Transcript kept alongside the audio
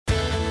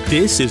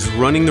This is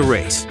Running the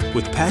Race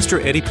with Pastor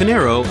Eddie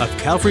Pinero of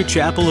Calvary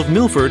Chapel of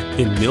Milford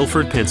in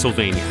Milford,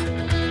 Pennsylvania.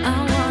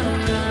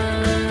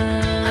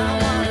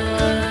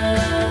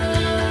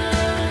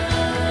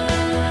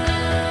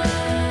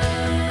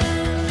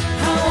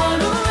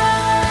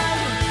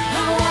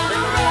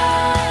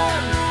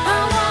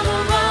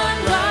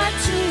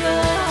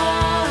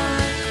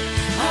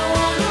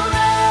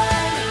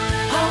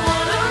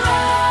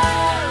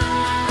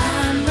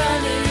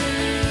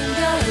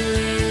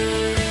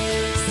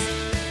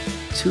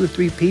 Two or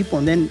three people,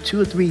 and then 2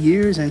 or 3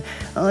 years, and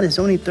there's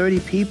only 30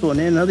 people, and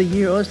then another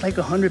year, it's like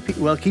 100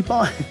 people. Well, keep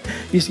on.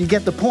 You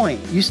get the point.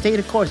 You stay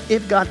the course.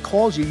 If God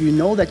calls you, you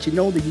know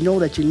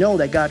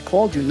that God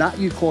called you, not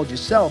you called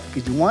yourself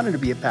because you wanted to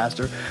be a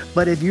pastor.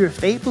 But if you're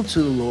faithful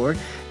to the Lord,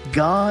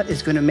 God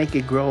is going to make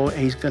it grow, and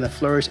He's going to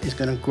flourish. It's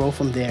going to grow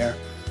from there.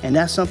 And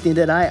that's something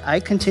that I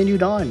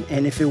continued on.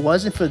 And if it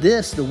wasn't for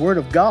this, the Word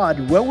of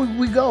God, where would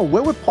we go?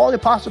 Where would the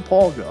Apostle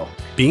Paul go?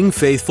 Being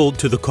faithful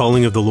to the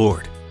calling of the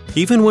Lord,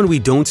 even when we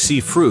don't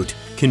see fruit,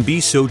 can be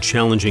so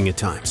challenging at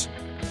times.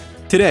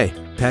 Today,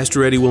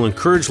 Pastor Eddie will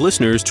encourage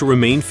listeners to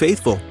remain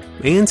faithful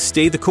and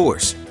stay the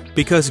course,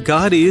 because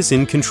God is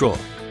in control.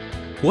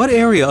 What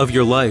area of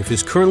your life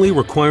is currently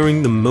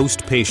requiring the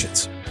most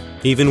patience?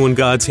 Even when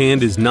God's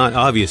hand is not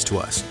obvious to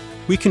us,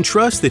 we can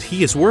trust that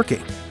He is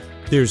working.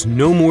 There's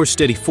no more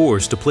steady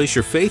force to place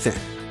your faith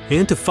in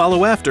and to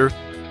follow after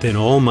than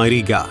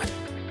Almighty God.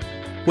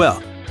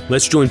 Well,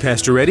 let's join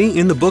Pastor Eddie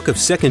in the book of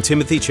 2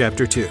 Timothy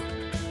chapter 2.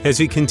 As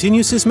he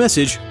continues his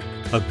message,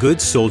 A Good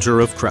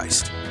Soldier of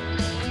Christ.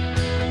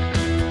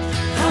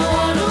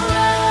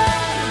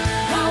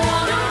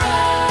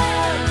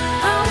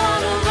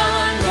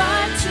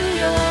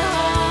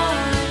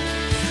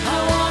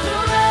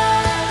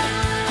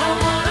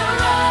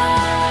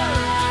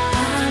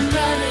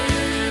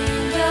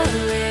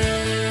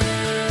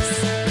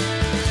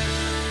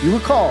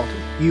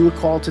 You were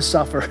called to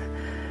suffer.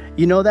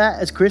 You know that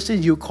as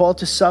Christians, you were called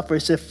to suffer.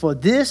 It said, for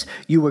this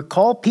you were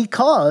called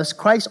because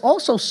Christ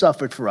also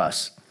suffered for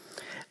us,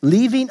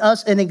 leaving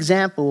us an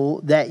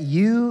example that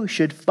you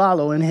should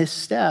follow in His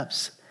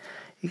steps.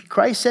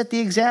 Christ set the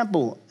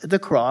example, the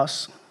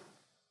cross.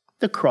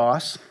 The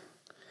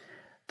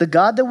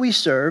God that we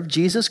serve,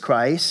 Jesus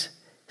Christ,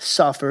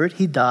 suffered.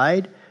 He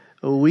died.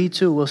 We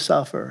too will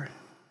suffer.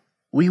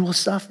 We will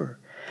suffer.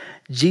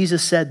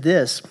 Jesus said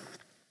this.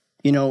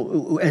 You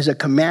know, as a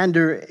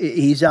commander,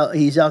 he's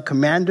our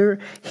commander.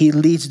 He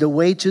leads the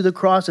way to the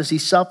cross. As He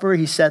suffered,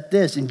 He said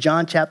this in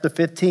John chapter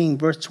 15,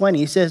 verse 20.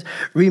 He says,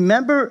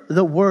 remember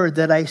the word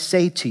that I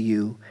say to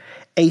you,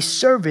 a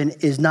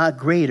servant is not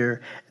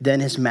greater than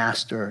his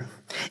master.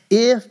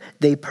 If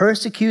they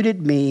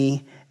persecuted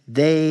me,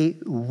 they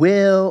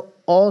will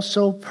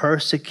also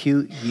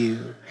persecute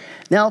you.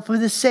 Now, for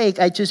the sake,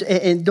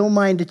 and don't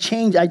mind the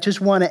change, I just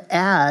want to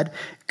add,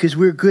 because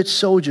we're good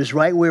soldiers,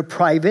 right? We're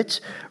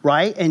privates,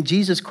 right? And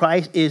Jesus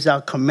Christ is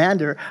our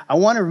commander. I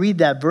want to read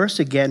that verse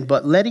again,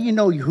 but letting you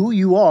know who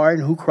you are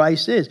and who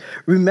Christ is.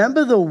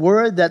 Remember the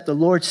word that the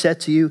Lord said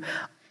to you,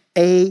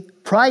 a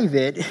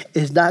private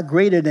is not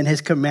greater than his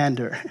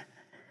commander.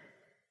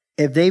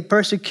 If they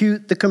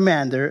persecute the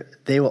commander,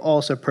 they will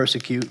also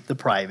persecute the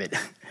private.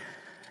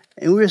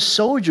 And we're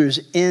soldiers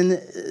in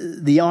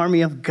the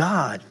army of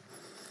God.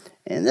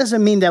 And it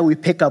doesn't mean that we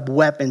pick up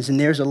weapons, and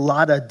there's a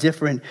lot of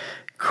different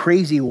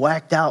crazy,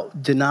 whacked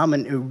out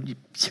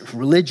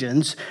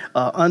religions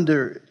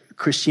under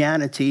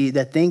Christianity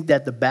that think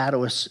that the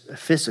battle is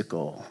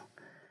physical.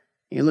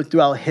 You look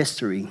throughout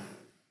history,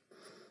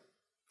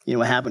 you know,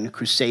 what happened to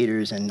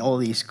Crusaders, and all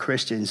these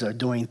Christians are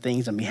doing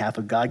things on behalf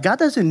of God. God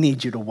doesn't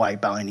need you to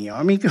wipe out any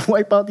army. He can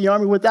wipe out the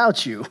army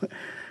without you.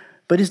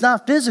 But it's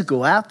not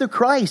physical. After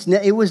Christ,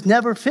 it was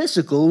never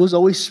physical. It was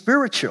always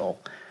spiritual.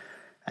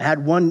 I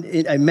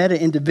met an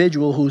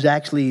individual who's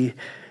actually,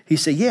 he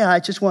said, I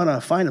just want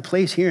to find a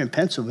place here in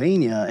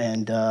Pennsylvania,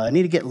 and I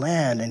need to get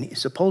land. And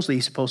supposedly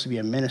he's supposed to be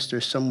a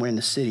minister somewhere in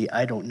the city.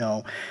 I don't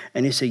know.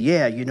 And he said,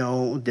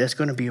 there's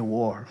going to be a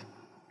war,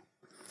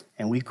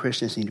 and we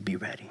Christians need to be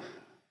ready.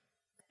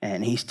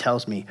 And he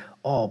tells me,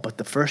 but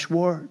the first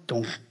war,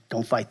 don't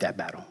fight that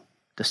battle.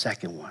 The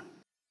second one.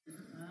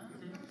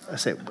 I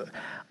said,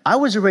 I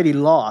was already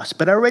lost,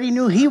 but I already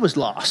knew he was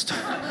lost.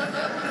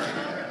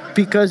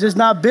 Because it's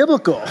not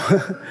biblical.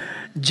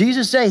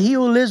 Jesus said, he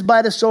who lives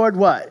by the sword,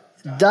 what?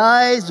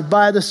 Dies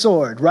by the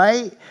sword,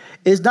 right?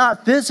 It's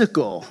not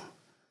physical.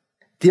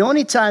 The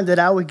only time that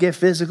I would get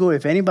physical,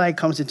 if anybody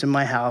comes into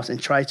my house and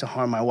tries to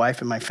harm my wife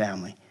and my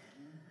family.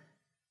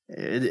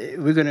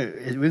 We're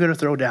gonna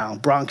throw down,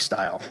 Bronx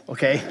style,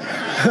 okay?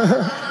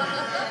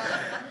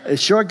 A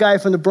short guy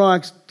from the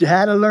Bronx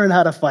had to learn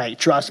how to fight,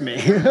 trust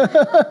me.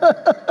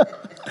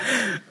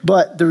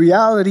 But the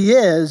reality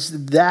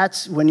is,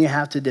 that's when you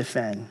have to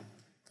defend.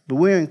 But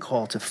we're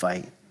called to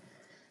fight.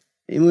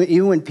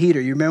 Even when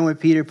Peter, you remember when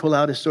Peter pulled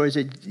out his sword,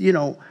 he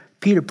said,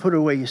 Peter, put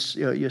away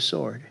your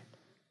sword.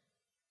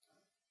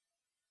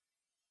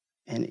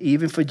 And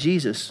even for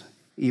Jesus,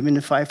 even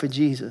to fight for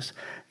Jesus.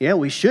 Yeah,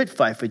 we should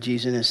fight for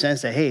Jesus in the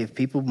sense that, hey, if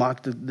people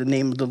mock the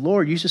name of the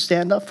Lord, you should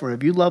stand up for him.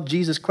 If you love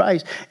Jesus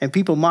Christ and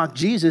people mock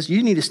Jesus,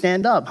 you need to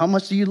stand up. How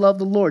much do you love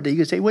the Lord? That you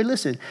can say, wait,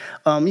 listen,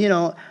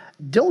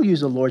 don't use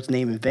the Lord's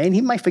name in vain.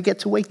 He might forget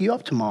to wake you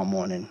up tomorrow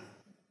morning.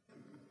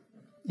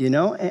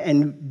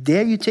 And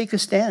there you take a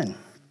stand.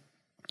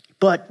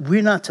 But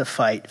we're not to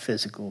fight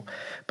physical.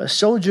 But a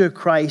soldier of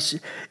Christ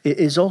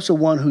is also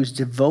one who's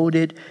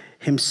devoted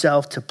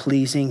himself to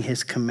pleasing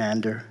his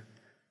commander,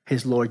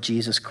 his Lord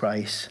Jesus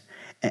Christ.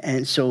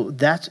 And so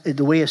that's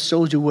the way a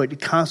soldier would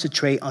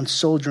concentrate on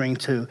soldiering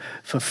to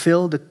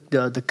fulfill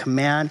the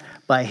command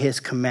by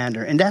his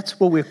commander. And that's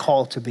what we're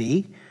called to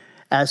be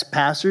as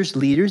pastors,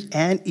 leaders,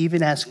 and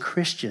even as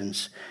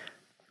Christians.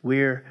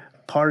 We're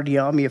part of the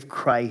army of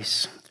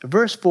Christ.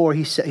 Verse 4,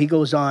 he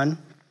goes on.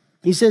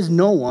 He says,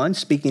 no one,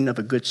 speaking of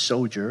a good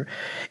soldier,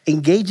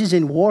 engages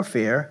in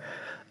warfare,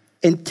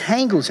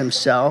 entangles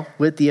himself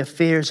with the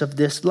affairs of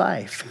this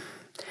life.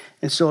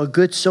 And so a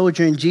good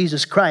soldier in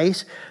Jesus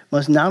Christ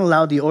must not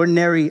allow the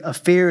ordinary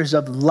affairs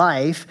of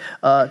life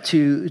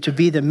to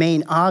be the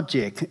main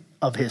object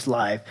of his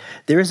life.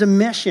 There is a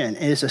mission.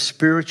 It is a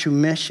spiritual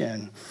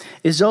mission.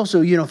 It's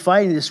also,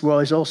 fighting this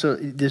world is also,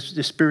 this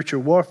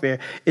spiritual warfare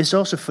is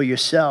also for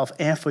yourself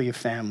and for your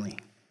family.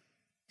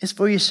 It's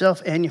for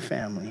yourself and your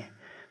family.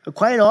 But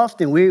quite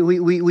often,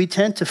 we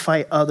tend to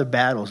fight other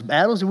battles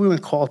that we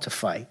weren't called to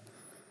fight.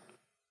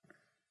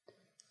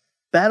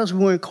 Battles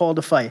we weren't called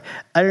to fight.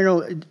 I don't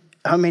know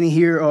how many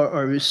here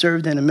are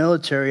served in the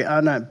military.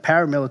 I'm not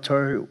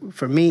paramilitary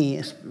for me,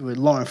 it's with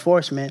law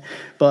enforcement,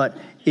 but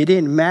it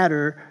didn't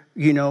matter,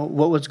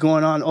 what was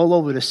going on all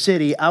over the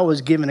city. I was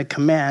given a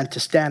command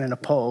to stand in a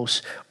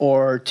post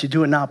or to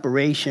do an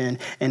operation,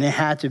 and it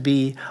had to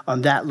be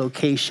on that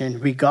location,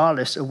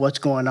 regardless of what's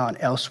going on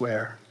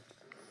elsewhere.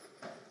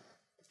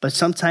 But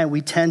sometimes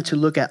we tend to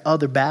look at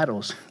other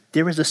battles.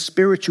 There is a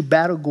spiritual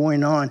battle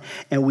going on,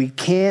 and we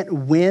can't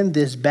win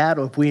this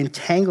battle if we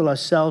entangle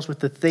ourselves with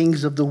the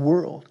things of the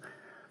world.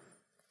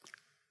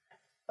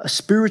 A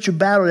spiritual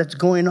battle that's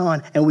going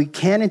on, and we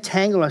can't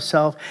entangle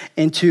ourselves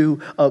into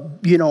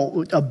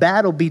a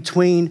battle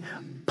between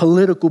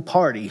political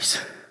parties.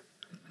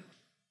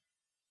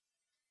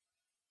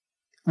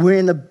 We're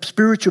in a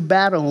spiritual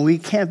battle, and we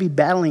can't be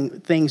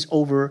battling things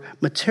over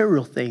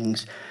material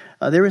things.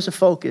 There is a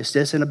focus,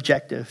 there's an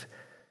objective,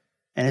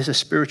 and it's a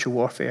spiritual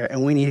warfare,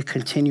 and we need to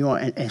continue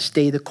on and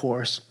stay the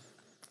course.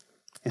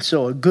 And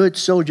so a good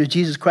soldier,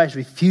 Jesus Christ,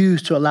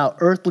 refused to allow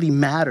earthly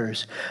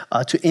matters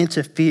to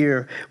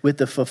interfere with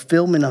the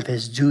fulfillment of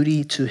his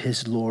duty to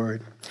his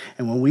Lord.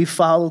 And when we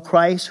follow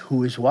Christ,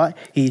 who is what?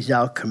 He's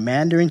our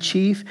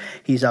commander-in-chief.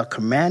 He's our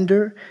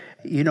commander.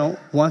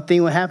 One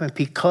thing will happen.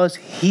 Because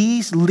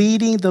he's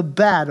leading the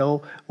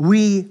battle,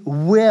 we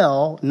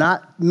will,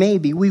 not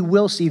maybe, we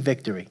will see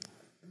victory.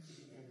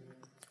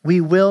 We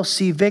will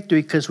see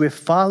victory because we're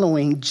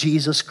following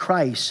Jesus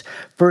Christ.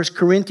 1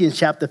 Corinthians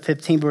chapter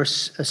 15,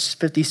 verse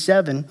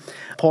 57,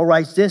 Paul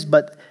writes this,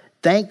 but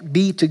thank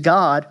be to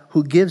God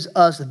who gives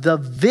us the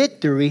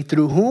victory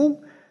through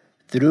whom?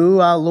 Through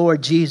our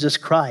Lord Jesus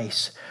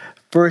Christ.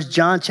 1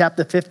 John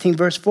chapter 15,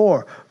 verse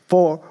 4,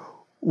 for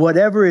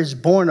whatever is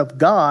born of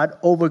God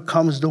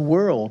overcomes the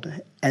world.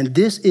 And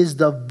this is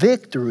the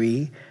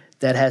victory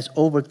that has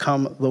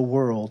overcome the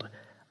world,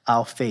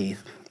 our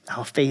faith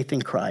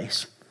in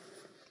Christ.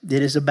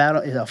 It is a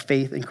battle, is our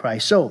faith in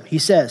Christ. So he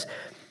says,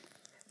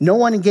 no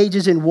one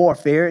engages in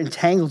warfare,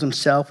 entangles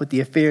himself with the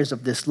affairs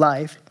of this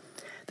life,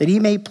 that he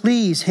may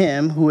please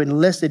him who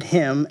enlisted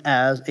him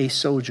as a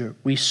soldier.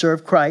 We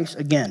serve Christ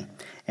again,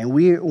 and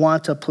we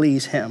want to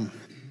please him.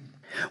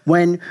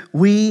 When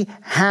we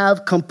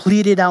have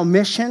completed our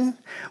mission,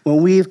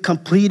 when we've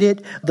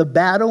completed the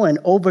battle and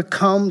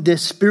overcome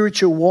this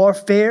spiritual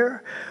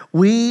warfare,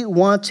 we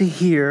want to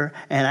hear,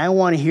 and I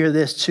want to hear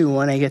this too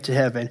when I get to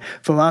heaven,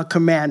 from our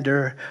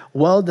commander,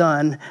 well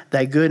done,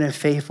 thy good and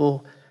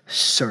faithful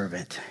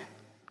servant.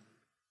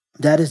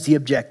 That is the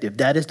objective.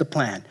 That is the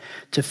plan,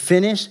 to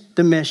finish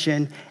the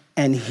mission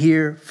and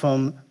hear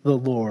from the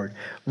Lord.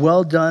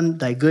 Well done,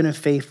 thy good and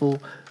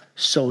faithful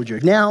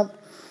soldier. Now,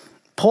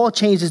 Paul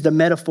changes the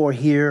metaphor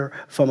here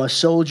from a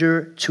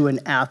soldier to an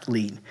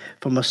athlete,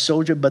 from a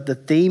soldier, but the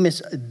theme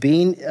is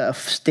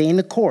staying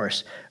the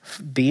course,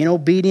 being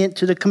obedient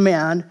to the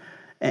command,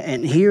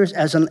 and here's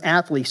as an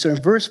athlete. So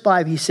in verse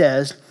 5, he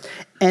says,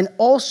 and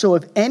also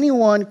if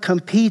anyone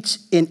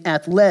competes in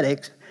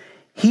athletics,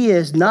 he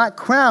is not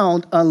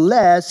crowned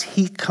unless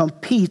he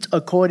competes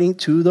according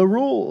to the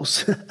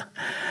rules.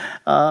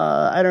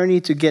 I don't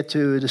need to get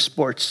to the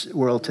sports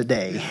world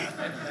today.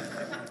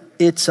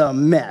 It's a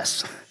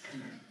mess.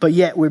 But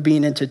yet we're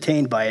being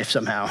entertained by it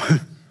somehow.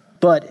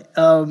 But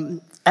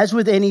as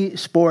with any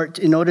sport,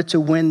 in order to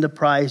win the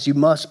prize, you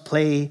must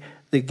play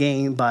the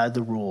game by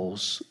the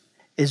rules.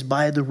 It's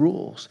by the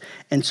rules.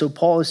 And so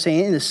Paul is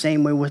saying in the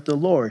same way with the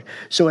Lord.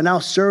 So in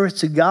our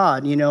service to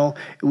God,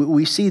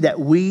 we see that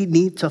we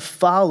need to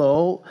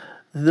follow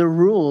the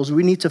rules.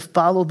 We need to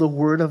follow the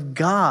word of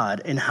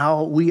God and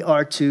how we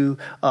are to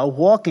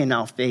walk in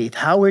our faith,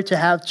 how we're to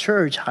have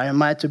church, how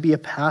am I to be a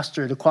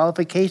pastor, the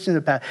qualifications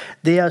of pastor.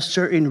 There are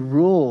certain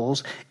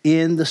rules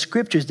in the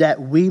scriptures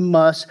that we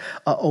must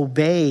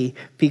obey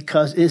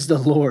because it's the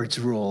Lord's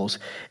rules.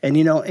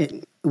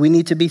 And, we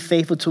need to be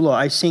faithful to the Lord.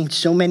 I've seen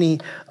so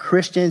many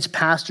Christians,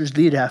 pastors,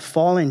 leaders have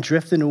fallen,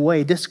 drifting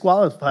away,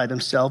 disqualified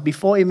themselves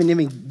before even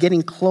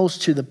getting close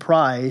to the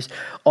prize,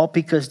 all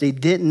because they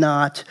did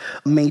not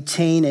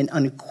maintain an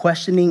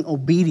unquestioning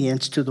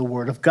obedience to the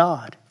word of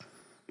God.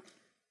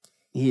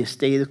 You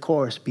stay the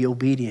course, be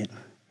obedient.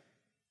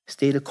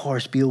 Stay the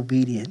course, be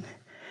obedient.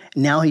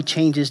 Now he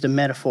changes the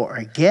metaphor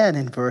again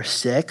in verse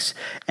 6,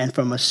 and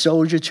from a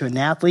soldier to an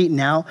athlete,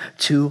 now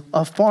to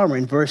a farmer.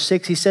 In verse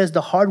 6, he says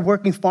the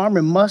hardworking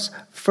farmer must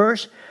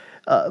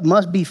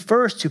be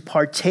first to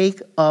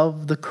partake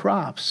of the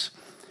crops.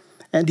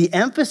 And the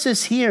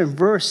emphasis here in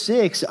verse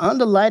 6,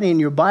 underlined in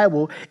your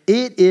Bible,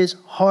 it is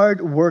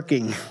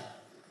hardworking.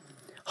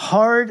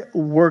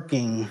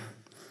 Hardworking.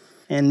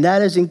 And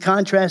that is in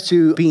contrast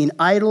to being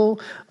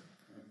idle,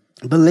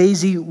 but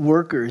lazy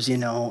workers,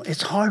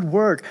 it's hard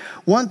work.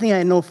 One thing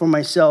I know for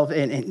myself,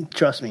 and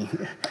trust me,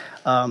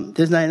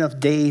 there's not enough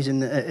days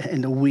in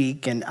the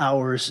week and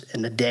hours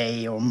in the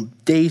day or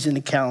days in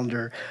the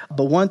calendar.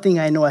 But one thing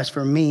I know as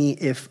for me,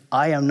 if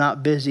I am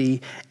not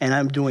busy and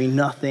I'm doing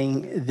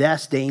nothing,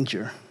 that's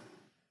danger.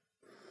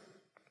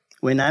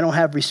 When I don't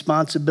have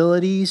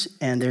responsibilities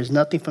and there's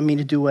nothing for me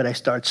to do when I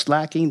start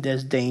slacking,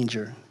 there's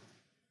danger.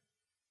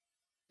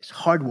 It's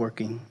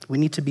hardworking. We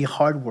need to be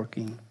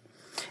hardworking.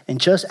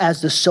 And just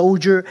as the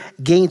soldier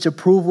gains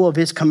approval of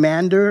his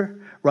commander,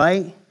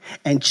 right?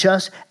 And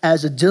just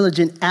as a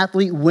diligent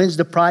athlete wins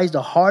the prize,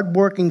 the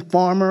hardworking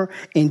farmer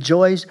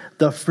enjoys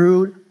the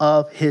fruit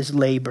of his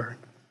labor.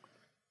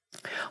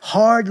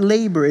 Hard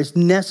labor is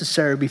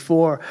necessary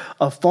before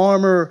a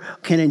farmer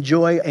can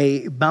enjoy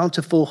a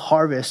bountiful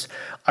harvest.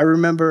 I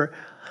remember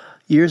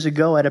years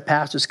ago at a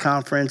pastor's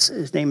conference,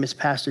 his name is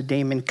Pastor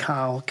Damon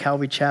Cowell,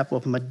 Calvary Chapel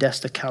of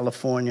Modesto,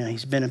 California.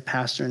 He's been a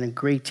pastor and a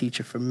great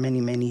teacher for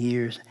many, many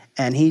years.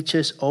 And he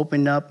just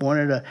opened up one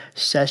of the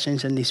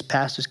sessions in this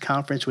pastor's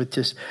conference with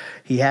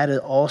he had it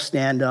all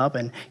stand up.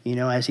 And,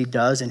 as he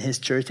does in his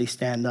church, they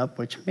stand up,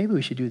 which maybe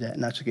we should do that.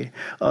 That's okay.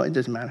 Oh, it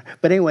doesn't matter.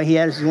 But anyway, he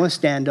had his one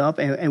stand up,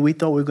 and we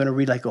thought we were going to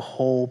read like a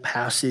whole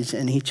passage.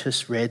 And he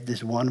just read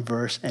this one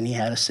verse, and he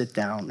had to sit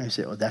down. And I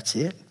said, oh, that's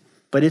it?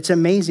 But it's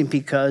amazing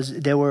because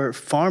there were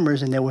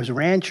farmers and there was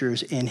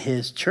ranchers in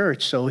his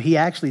church. So he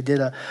actually did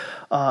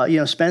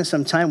spend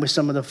some time with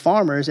some of the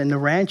farmers and the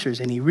ranchers.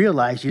 And he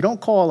realized you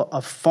don't call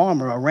a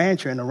farmer a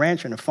rancher and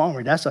a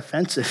farmer. That's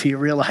offensive. He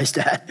realized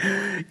that.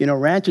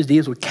 Ranchers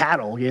deals with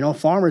cattle,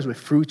 farmers with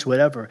fruits,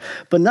 whatever.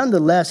 But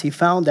nonetheless, he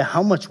found that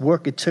how much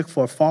work it took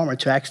for a farmer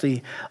to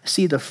actually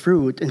see the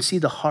fruit and see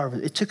the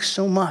harvest. It took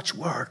so much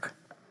work.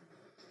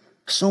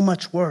 So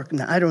much work.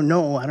 Now, I don't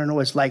know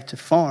what it's like to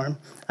farm.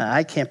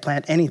 I can't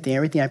plant anything.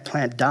 Everything I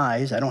plant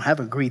dies. I don't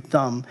have a great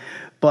thumb.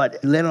 But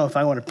let alone if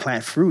I want to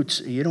plant fruits,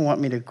 you don't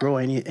want me to grow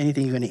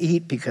anything you're going to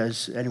eat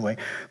because, anyway.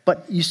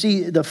 But you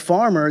see, the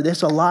farmer,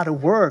 there's a lot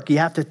of work. You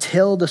have to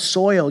till the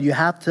soil. You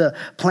have to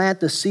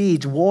plant the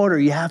seeds, water.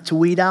 You have to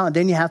weed out. And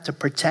then you have to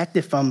protect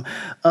it from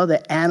other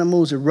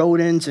animals and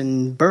rodents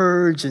and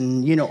birds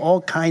and,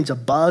 all kinds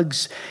of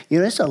bugs.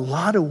 It's a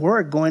lot of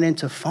work going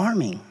into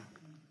farming.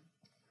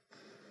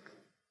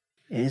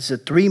 It's a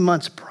 3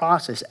 months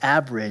process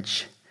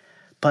average,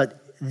 but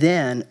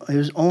then, it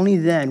was only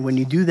then when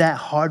you do that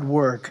hard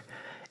work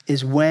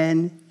is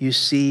when you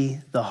see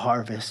the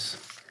harvest.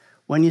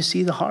 When you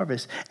see the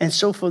harvest. And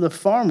so for the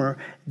farmer,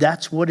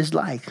 that's what it's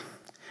like.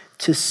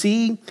 To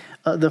see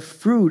the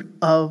fruit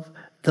of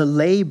the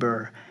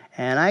labor.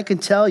 And I can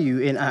tell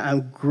you, and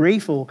I'm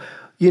grateful,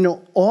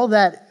 all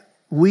that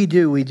we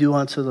do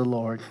unto the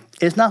Lord.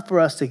 It's not for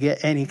us to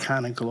get any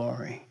kind of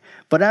glory.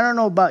 But I don't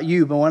know about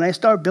you, but when I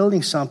start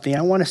building something,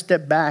 I want to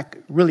step back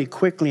really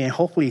quickly and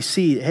hopefully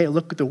see, hey,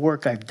 look at the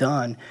work I've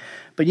done.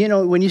 But,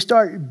 when you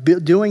start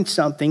doing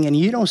something and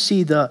you don't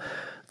see the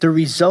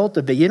result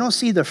of it, you don't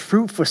see the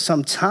fruit for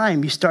some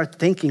time, you start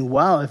thinking,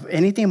 wow, if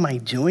anything am I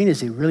doing,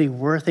 is it really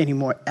worth any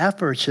more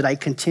effort? Should I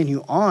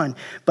continue on?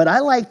 But I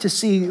like to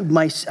see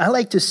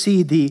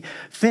the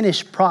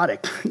finished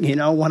product,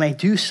 when I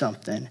do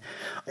something.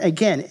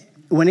 Again,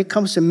 when it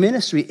comes to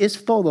ministry, it's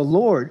for the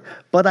Lord.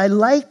 But I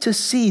like to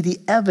see the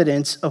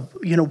evidence of,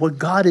 what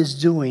God is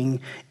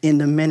doing in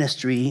the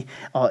ministry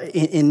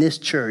in this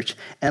church.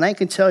 And I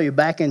can tell you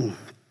back in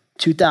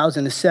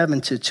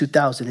 2007 to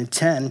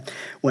 2010,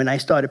 when I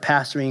started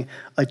pastoring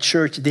a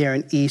church there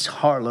in East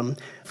Harlem,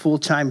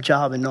 full-time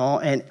job and all.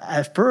 And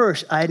at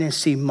first, I didn't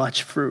see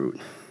much fruit.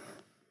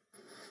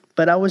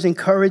 But I was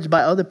encouraged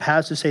by other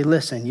pastors to say,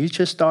 listen, you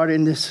just started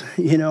in this,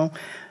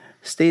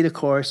 stay the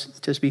course,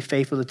 just be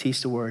faithful to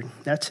teach the word.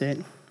 That's it.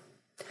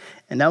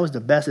 And that was the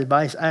best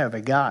advice I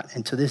ever got.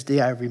 And to this day,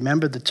 I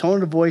remember the tone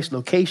of the voice,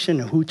 location,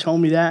 and who told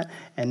me that.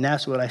 And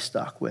that's what I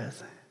stuck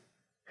with.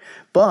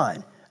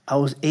 But I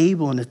was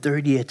able in the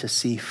third year to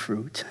see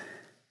fruit.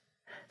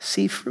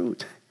 See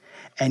fruit.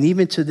 And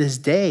even to this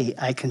day,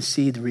 I can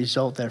see the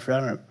result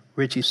that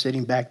Richie's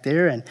sitting back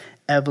there and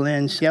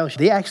Evelyn,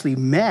 they actually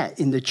met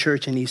in the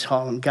church in East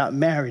Harlem, got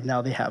married.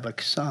 Now they have a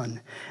son.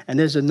 And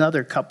there's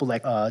another couple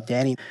like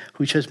Danny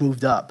who just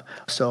moved up.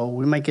 So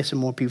we might get some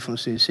more people from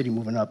the city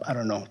moving up. I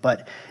don't know.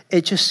 But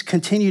it just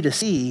continue to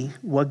see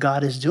what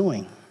God is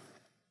doing.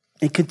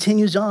 It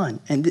continues on.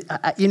 And,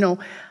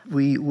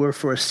 we were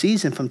for a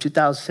season from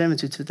 2007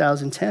 to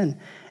 2010.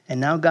 And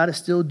now God is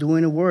still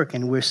doing the work.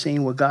 And we're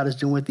seeing what God is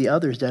doing with the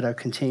others that are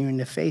continuing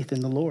the faith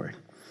in the Lord.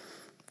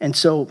 And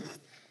so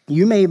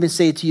you may even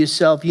say to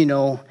yourself, you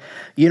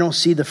don't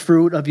see the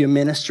fruit of your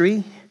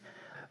ministry.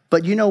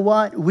 But you know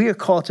what? We are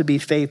called to be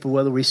faithful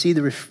whether we see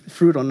the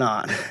fruit or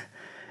not.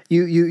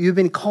 You've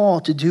been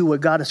called to do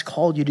what God has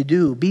called you to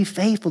do. Be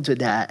faithful to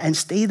that and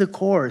stay the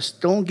course.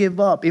 Don't give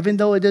up, even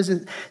though it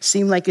doesn't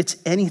seem like it's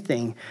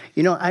anything.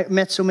 I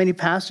met so many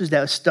pastors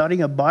that are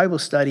starting a Bible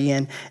study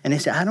and they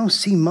said, I don't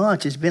see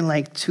much. It's been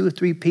like 2 or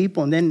 3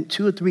 people, and then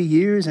 2 or 3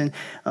 years, and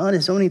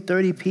there's only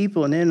 30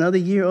 people, and then another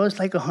year, it's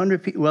like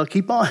 100 people. Well,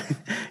 keep on.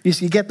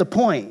 You get the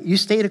point. You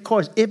stay the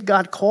course. If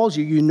God calls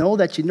you, you know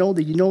that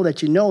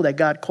that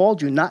God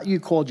called you, not you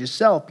called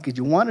yourself because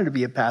you wanted to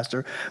be a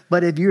pastor.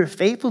 But if you're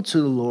faithful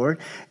to the Lord,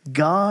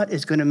 God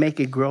is going to make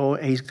it grow.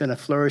 He's going to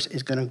flourish.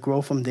 It's going to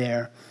grow from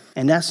there.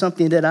 And that's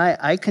something that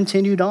I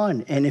continued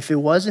on. And if it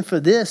wasn't for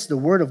this, the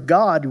word of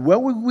God, where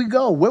would we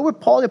go? Where would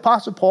the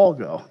Apostle Paul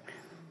go?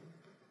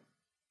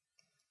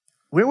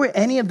 Where were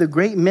any of the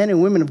great men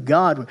and women of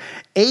God?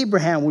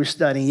 Abraham we're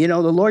studying. The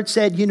Lord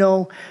said,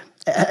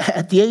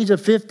 at the age of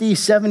 50,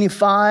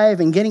 75,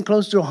 and getting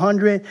close to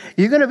 100,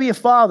 you're going to be a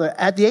father.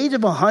 At the age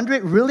of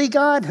 100, really,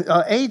 God?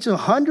 Age of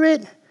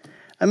 100?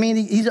 I mean,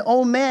 he's an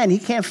old man. He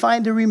can't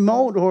find the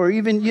remote or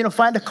even,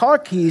 find the car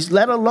keys,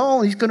 let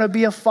alone he's going to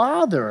be a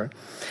father.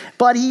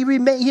 But he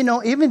remained,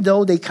 even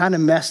though they kind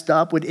of messed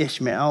up with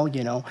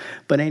Ishmael,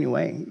 But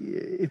anyway,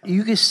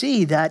 you can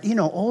see that,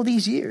 all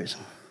these years,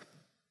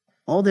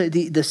 all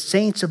the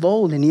saints of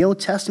old in the Old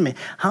Testament,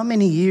 how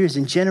many years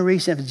and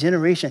generation after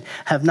generation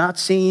have not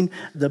seen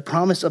the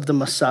promise of the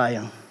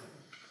Messiah?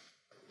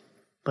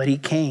 But he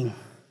came.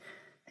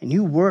 And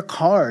you work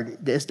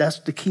hard. That's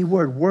the key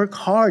word. Work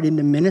hard in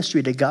the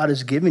ministry that God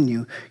has given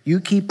you. You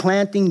keep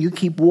planting, you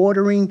keep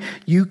watering,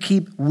 you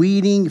keep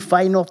weeding,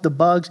 fighting off the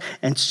bugs,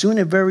 and soon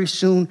and very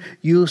soon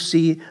you'll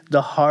see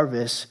the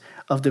harvest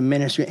of the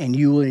ministry and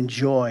you will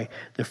enjoy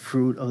the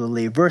fruit of the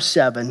labor. Verse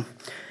 7,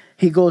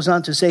 he goes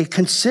on to say,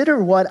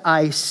 consider what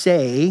I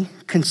say.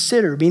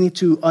 Consider, meaning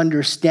to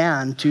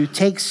understand, to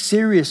take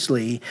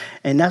seriously.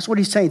 And that's what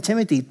he's saying,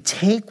 Timothy,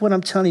 take what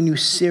I'm telling you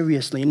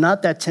seriously.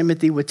 Not that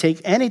Timothy would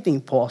take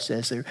anything Paul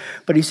says there.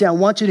 But he said, I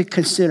want you to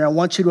consider, I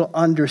want you to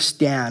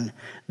understand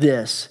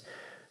this.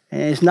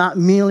 And it's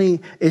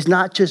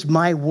not just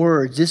my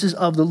words. This is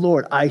of the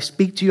Lord. I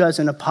speak to you as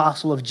an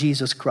apostle of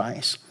Jesus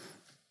Christ.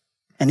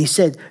 And he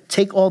said,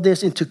 take all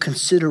this into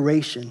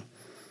consideration.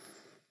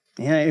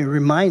 It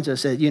reminds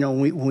us that,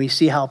 when we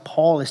see how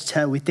Paul is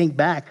telling, we think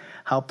back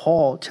how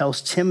Paul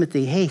tells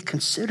Timothy, hey,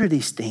 consider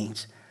these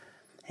things.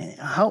 And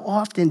how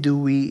often do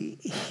we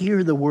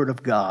hear the word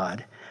of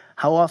God?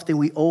 How often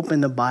we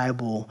open the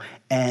Bible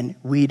and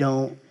we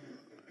don't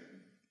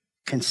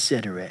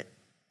consider it?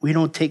 We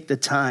don't take the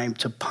time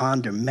to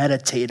ponder,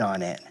 meditate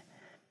on it.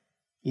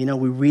 We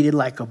read it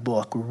like a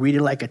book. We read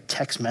it like a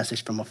text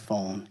message from a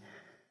phone.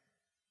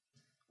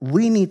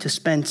 We need to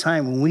spend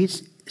time when we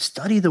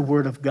study the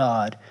word of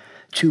God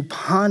to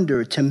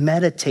ponder, to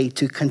meditate,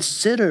 to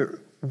consider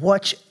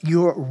what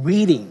you're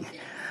reading.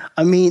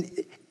 I mean,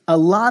 a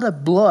lot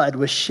of blood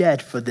was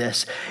shed for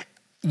this.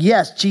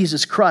 Yes,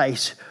 Jesus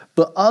Christ,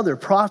 but other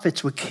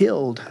prophets were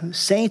killed.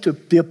 Saints,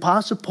 the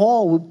Apostle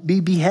Paul would be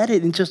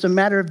beheaded in just a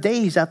matter of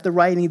days after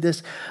writing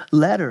this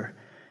letter.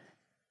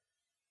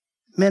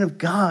 Men of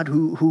God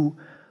who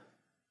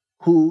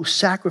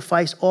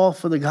sacrificed all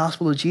for the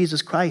gospel of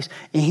Jesus Christ.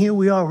 And here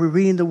we are, we're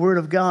reading the word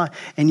of God.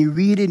 And you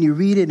read it,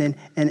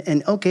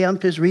 and okay, I'm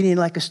just reading it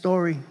like a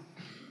story.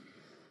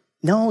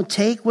 No,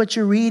 take what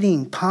you're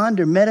reading,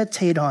 ponder,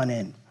 meditate on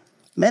it.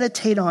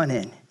 Meditate on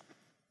it.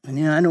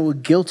 And I know we're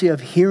guilty of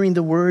hearing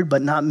the word,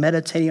 but not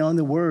meditating on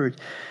the word.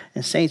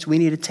 And saints, we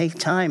need to take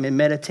time in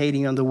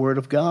meditating on the word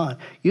of God.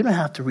 You don't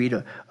have to read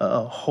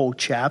a whole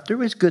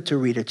chapter. It's good to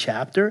read a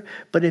chapter.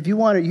 But if you're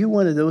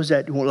one of those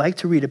that would like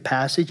to read a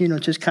passage,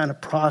 just kind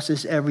of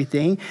process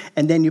everything.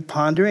 And then you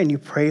ponder and you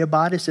pray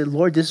about it. Say,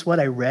 Lord, this is what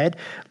I read.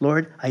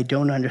 Lord, I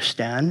don't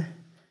understand.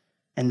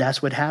 And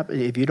that's what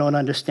happens. If you don't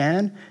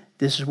understand,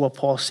 this is what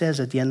Paul says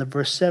at the end of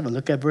verse 7.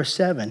 Look at verse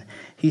 7.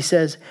 He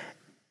says,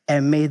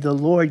 and may the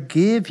Lord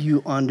give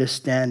you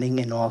understanding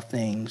in all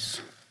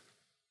things.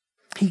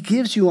 He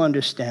gives you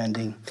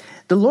understanding.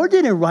 The Lord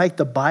didn't write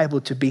the Bible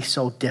to be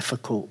so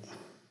difficult.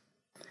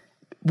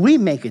 We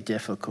make it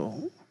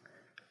difficult.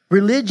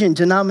 Religion,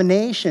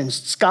 denominations,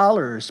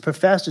 scholars,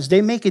 professors,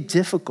 they make it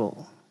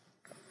difficult.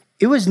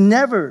 It was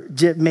never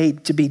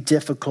made to be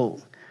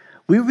difficult.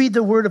 We read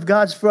the word of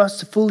God for us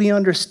to fully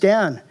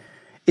understand.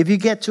 If you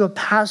get to a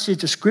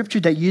passage of scripture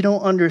that you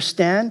don't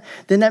understand,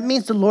 then that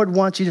means the Lord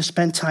wants you to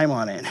spend time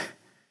on it.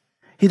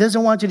 He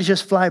doesn't want you to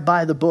just fly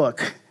by the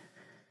book.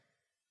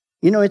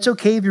 It's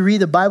okay if you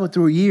read the Bible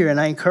through a year, and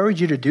I encourage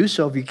you to do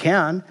so if you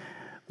can.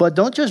 But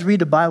don't just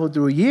read the Bible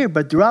through a year,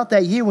 but throughout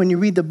that year when you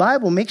read the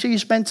Bible, make sure you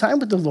spend time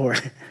with the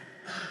Lord.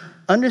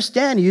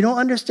 Understand. You don't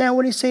understand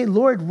what he's saying.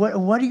 Lord,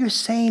 what are you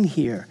saying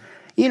here?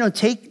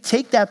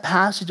 Take that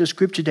passage of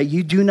scripture that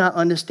you do not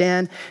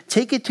understand,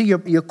 take it to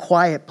your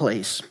quiet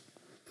place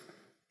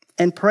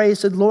and pray.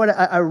 Say, Lord,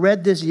 I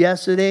read this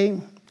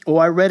yesterday,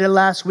 or I read it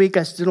last week,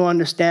 I still don't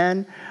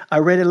understand. I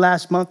read it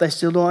last month, I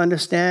still don't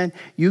understand.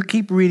 You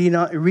keep reading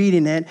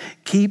it,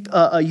 keep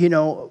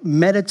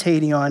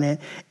meditating on it,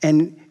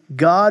 and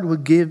God will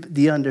give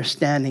the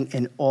understanding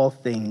in all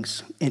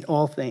things,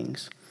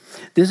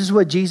 This is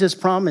what Jesus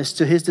promised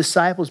to his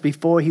disciples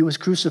before he was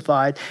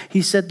crucified.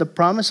 He said, the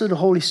promise of the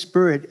Holy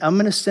Spirit, I'm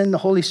going to send the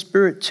Holy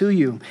Spirit to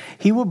you.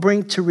 He will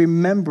bring to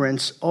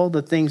remembrance all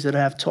the things that I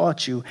have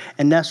taught you.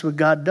 And that's what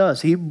God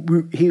does. He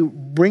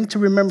bring to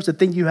remembrance the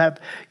things you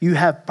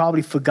have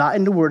probably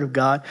forgotten the word of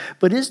God.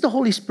 But it's the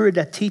Holy Spirit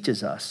that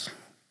teaches us.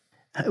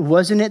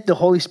 Wasn't it the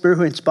Holy Spirit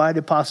who inspired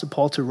the Apostle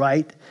Paul to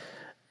write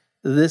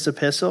this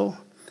epistle?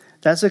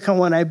 That's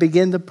when I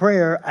begin the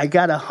prayer, I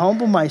got to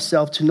humble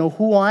myself to know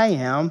who I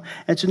am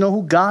and to know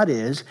who God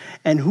is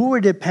and who we're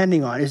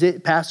depending on. Is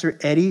it Pastor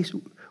Eddie's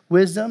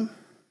wisdom?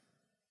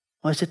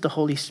 Or is it the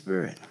Holy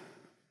Spirit?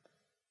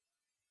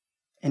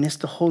 And it's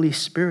the Holy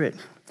Spirit.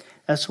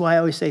 That's why I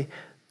always say,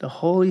 the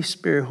Holy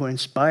Spirit who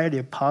inspired the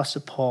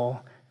Apostle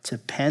Paul to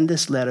pen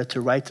this letter, to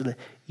write to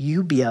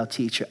you be our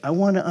teacher. I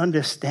want to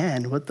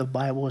understand what the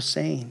Bible is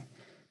saying,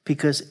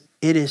 because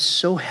it is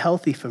so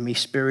healthy for me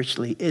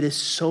spiritually. It is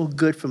so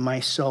good for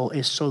my soul.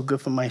 It's so good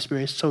for my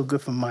spirit. It's so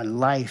good for my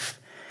life.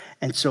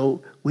 And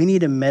so we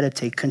need to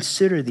meditate,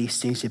 consider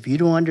these things. If you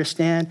don't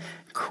understand,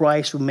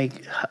 Christ will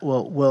make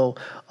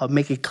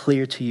it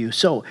clear to you.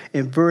 So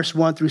in verse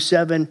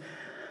 1-7,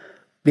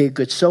 be a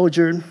good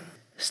soldier,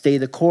 stay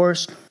the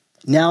course.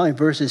 Now in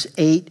verses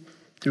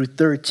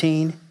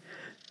 8-13,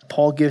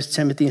 Paul gives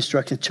Timothy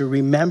instruction to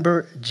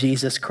remember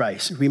Jesus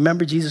Christ.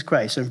 Remember Jesus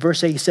Christ. In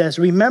verse 8 he says,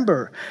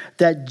 remember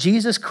that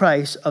Jesus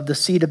Christ of the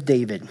seed of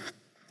David.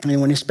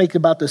 And when he speaks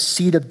about the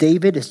seed of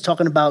David, it's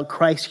talking about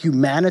Christ's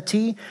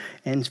humanity.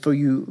 And for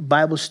you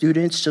Bible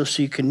students, so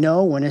you can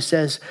know, when it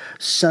says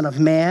Son of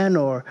Man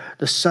or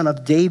the Son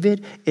of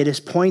David, it is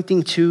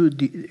pointing to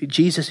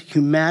Jesus'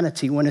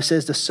 humanity. When it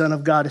says the Son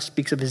of God, it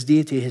speaks of his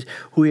deity,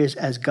 who he is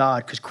as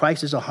God, because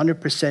Christ is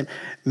 100%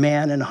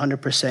 man and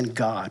 100%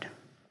 God.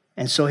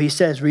 And so he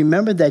says,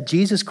 remember that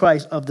Jesus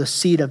Christ of the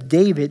seed of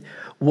David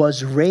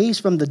was raised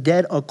from the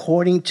dead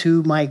according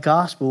to my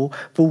gospel,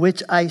 for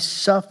which I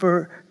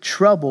suffer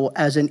trouble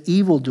as an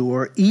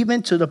evildoer,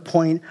 even to the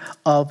point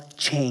of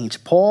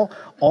change. Paul,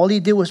 all he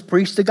did was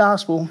preach the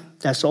gospel.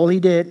 That's all he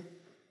did.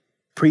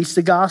 Preach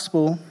the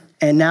gospel.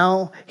 And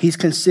now he's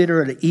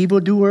considered an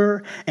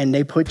evildoer, and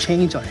they put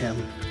chains on him.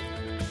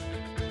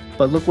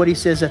 But look what he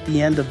says at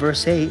the end of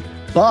verse 8.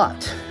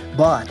 But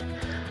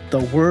the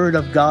word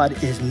of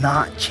God is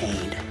not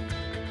chained.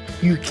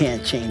 You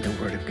can't chain the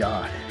word of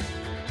God.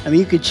 I mean,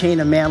 you could chain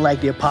a man like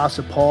the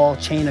Apostle Paul,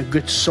 chain a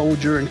good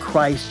soldier in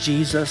Christ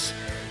Jesus.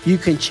 You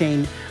can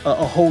chain a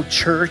whole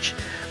church,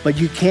 but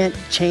you can't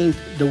chain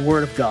the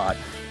word of God.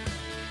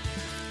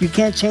 You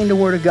can't chain the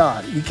word of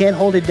God. You can't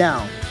hold it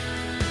down.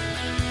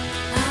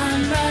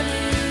 I'm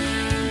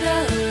running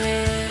the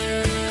race.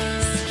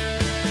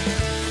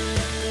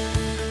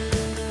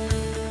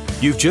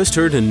 You've just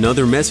heard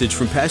another message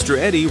from Pastor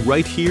Eddie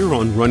right here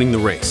on Running the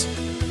Race.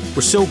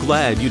 We're so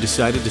glad you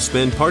decided to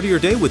spend part of your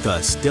day with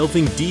us,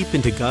 delving deep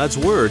into God's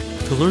Word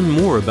to learn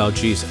more about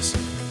Jesus.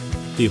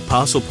 The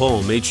Apostle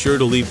Paul made sure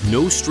to leave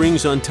no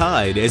strings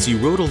untied as he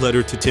wrote a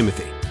letter to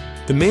Timothy,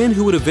 the man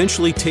who would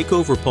eventually take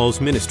over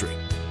Paul's ministry.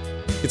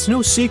 It's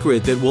no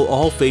secret that we'll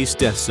all face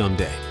death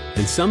someday,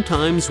 and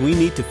sometimes we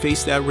need to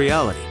face that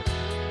reality.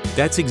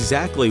 That's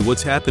exactly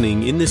what's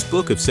happening in this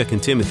book of 2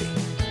 Timothy.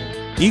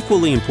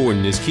 Equally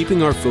important is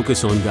keeping our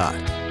focus on God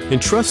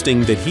and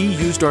trusting that He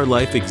used our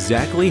life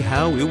exactly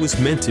how it was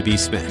meant to be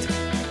spent.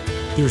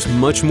 There's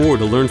much more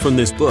to learn from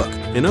this book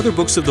and other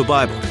books of the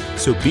Bible,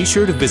 so be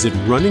sure to visit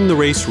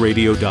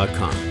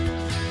runningtheraceradio.com.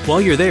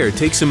 While you're there,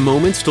 take some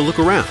moments to look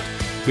around.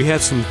 We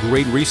have some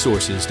great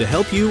resources to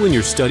help you in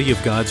your study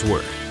of God's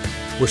Word.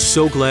 We're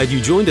so glad you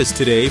joined us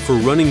today for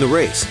Running the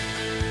Race.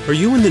 Are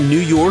you in the New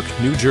York,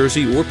 New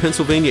Jersey, or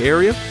Pennsylvania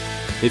area?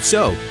 If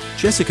so,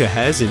 Jessica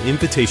has an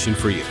invitation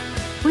for you.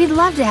 We'd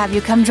love to have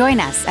you come join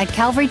us at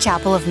Calvary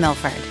Chapel of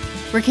Milford.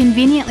 We're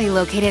conveniently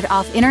located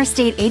off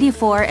Interstate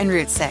 84 and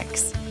Route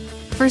 6.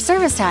 For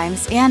service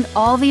times and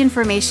all the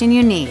information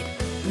you need,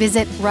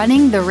 visit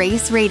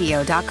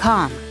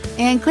runningtheraceradio.com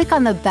and click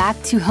on the Back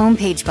to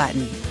Homepage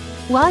button.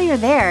 While you're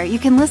there, you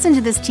can listen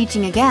to this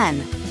teaching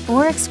again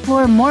or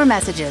explore more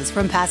messages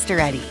from Pastor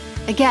Eddie.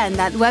 Again,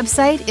 that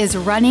website is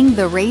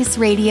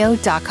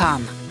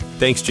runningtheraceradio.com.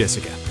 Thanks,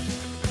 Jessica.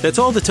 That's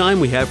all the time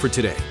we have for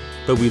today,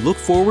 but we look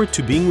forward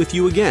to being with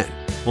you again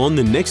on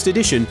the next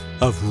edition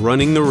of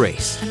Running the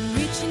Race. I'm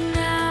reaching